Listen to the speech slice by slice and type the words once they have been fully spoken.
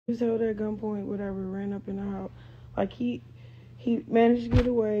was held at gunpoint, whatever, ran up in the house. Like, he managed to get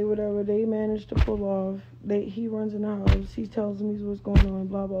away, whatever. They managed to pull off. He runs in the house. He tells me what's going on,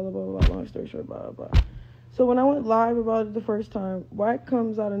 blah, blah, blah, blah, blah. Long story short, blah, blah, blah. So when I went live about it the first time, Wack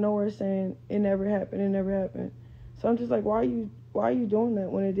comes out of nowhere saying it never happened, it never happened. So I'm just like, why are you doing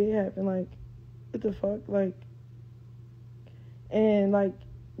that when it did happen? Like, what the fuck? Like, and like,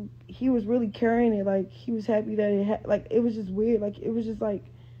 he was really carrying it. Like, he was happy that it was just weird. Like, it was just like,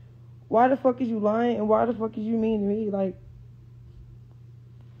 why the fuck is you lying and why the fuck is you mean to me? Like,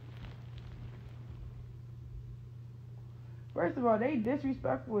 first of all, they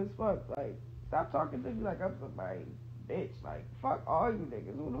disrespectful as fuck. Like, stop talking to me like I'm somebody, bitch. Like, fuck all you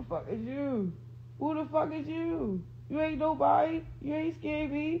niggas. Who the fuck is you? Who the fuck is you? You ain't nobody. You ain't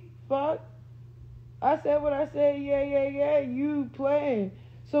scared me. Fuck. I said what I said. Yeah. You playing.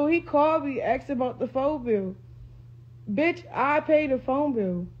 So he called me, asked about the phone bill. Bitch, I paid the phone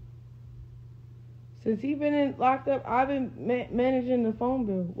bill. Since he been locked up, I've been managing the phone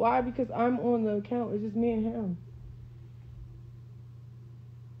bill. Why? Because I'm on the account. It's just me and him.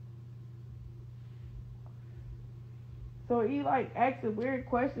 So he like asking weird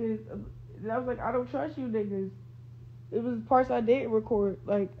questions. And I was like, I don't trust you niggas. It was parts I didn't record.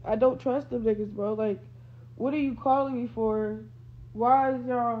 Like, I don't trust them niggas, bro. Like, what are you calling me for? Why is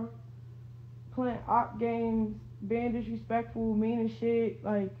y'all playing op games, being disrespectful, mean as shit?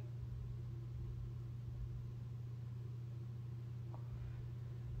 Like,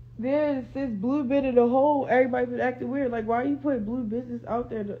 then since Blue been in the hole, everybody been acting weird. Like, why you put Blue business out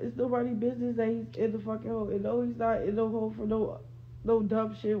there? It's nobody's business that he's in the fucking hole. And no, he's not in no hole for no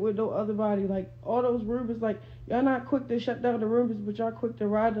dumb shit with no other body. Like, all those rumors, like, y'all not quick to shut down the rumors, but y'all quick to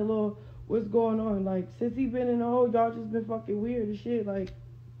ride the little what's going on. Like, since he been in the hole, y'all just been fucking weird and shit. Like,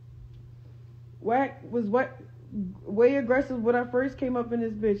 Wack was way aggressive when I first came up in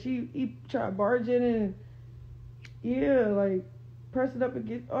this bitch. He tried barging and yeah, like, pressing up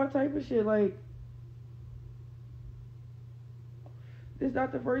against all type of shit. Like, this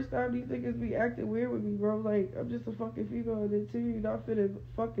not the first time these niggas be acting weird with me, bro. Like, I'm just a fucking female, and then two, you not finna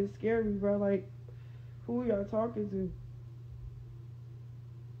fucking scare me, bro. Like, who y'all talking to?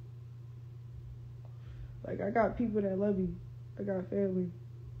 Like, I got people that love me. I got family.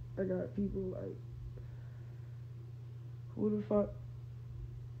 I got people, like, who the fuck?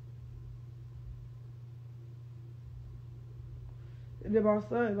 And then my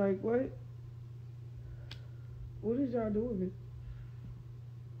son, like, what? What is y'all doing?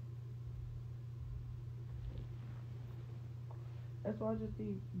 That's why I just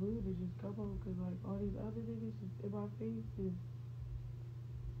need Blue to just come on, cause like all these other niggas just in my face and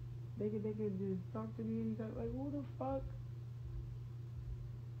they can just talk to me and like who the fuck?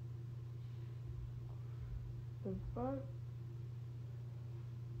 The fuck?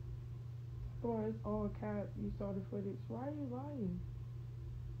 Boy, it's all cap. You saw the footage. Why are you lying?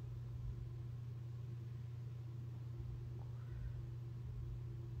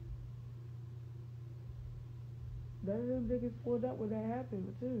 None of them niggas pulled up when that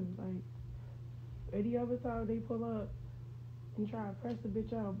happened too. Like, any other time they pull up and try to press the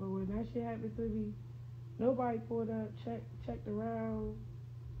bitch out, but when that shit happened to me, nobody pulled up, checked around,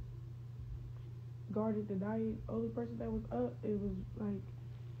 guarded the night. Only person that was up, it was like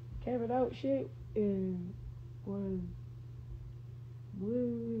camping out shit, and was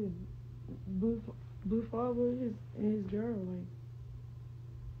Blue Father and his girl. Like,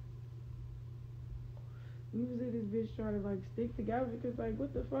 we was in this bitch trying to like stick together because like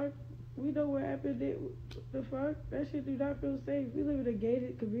what the fuck? We know what happened. What the fuck? That shit do not feel safe. We live in a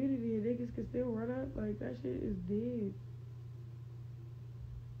gated community and niggas can still run up. Like, that shit is dead.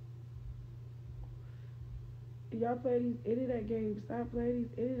 Y'all play these internet games. Stop playing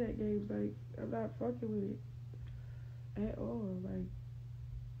these internet games. Like, I'm not fucking with it at all. Like,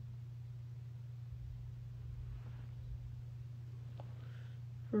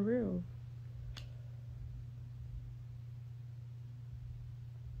 for real.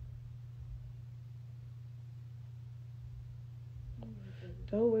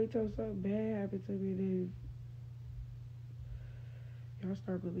 Don't wait till something bad happens to me, then y'all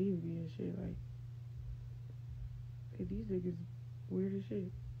start believing me and shit. Like, hey, these niggas weird as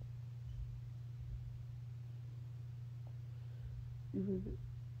shit. You feel it?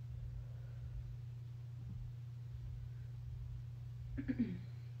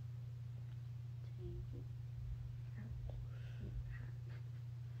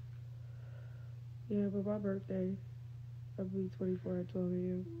 Yeah, but my birthday, I'll be 24 at 12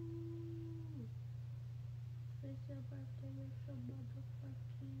 a.m. It's your birthday, it's your motherfucking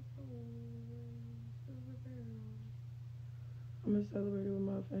soul. I'm gonna celebrate it with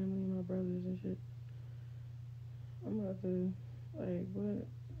my family and my brothers and shit. I'm about to, like, what?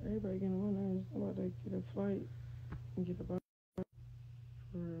 Everybody getting on my nerves. I'm about to get a flight and get the bus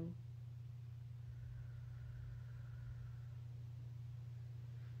for real.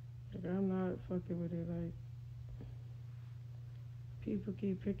 Like, I'm not fucking with it. Like, people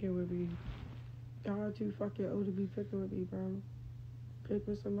keep picking with me. Y'all too fucking old to be picking with me, bro. Pick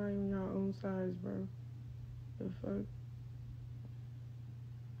with somebody on your own size, bro. The fuck?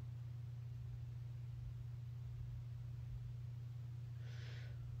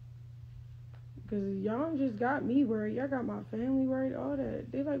 Because y'all just got me worried. Y'all got my family worried, all that.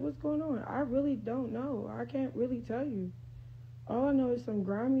 They like, what's going on? I really don't know. I can't really tell you. All I know is some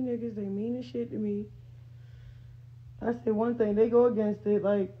grimy niggas, they mean as shit to me. I say one thing, they go against it.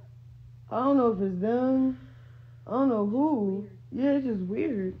 Like, I don't know if it's them. I don't know who. Yeah, it's just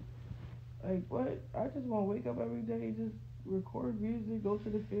weird. Like, what? I just want to wake up every day, just record music, go to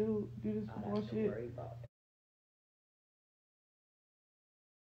the field, do this small shit.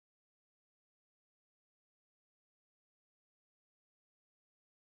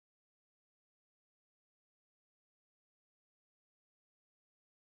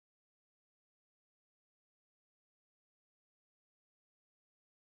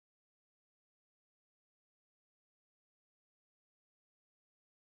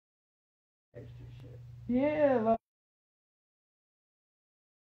 Extra shit. Yeah, like.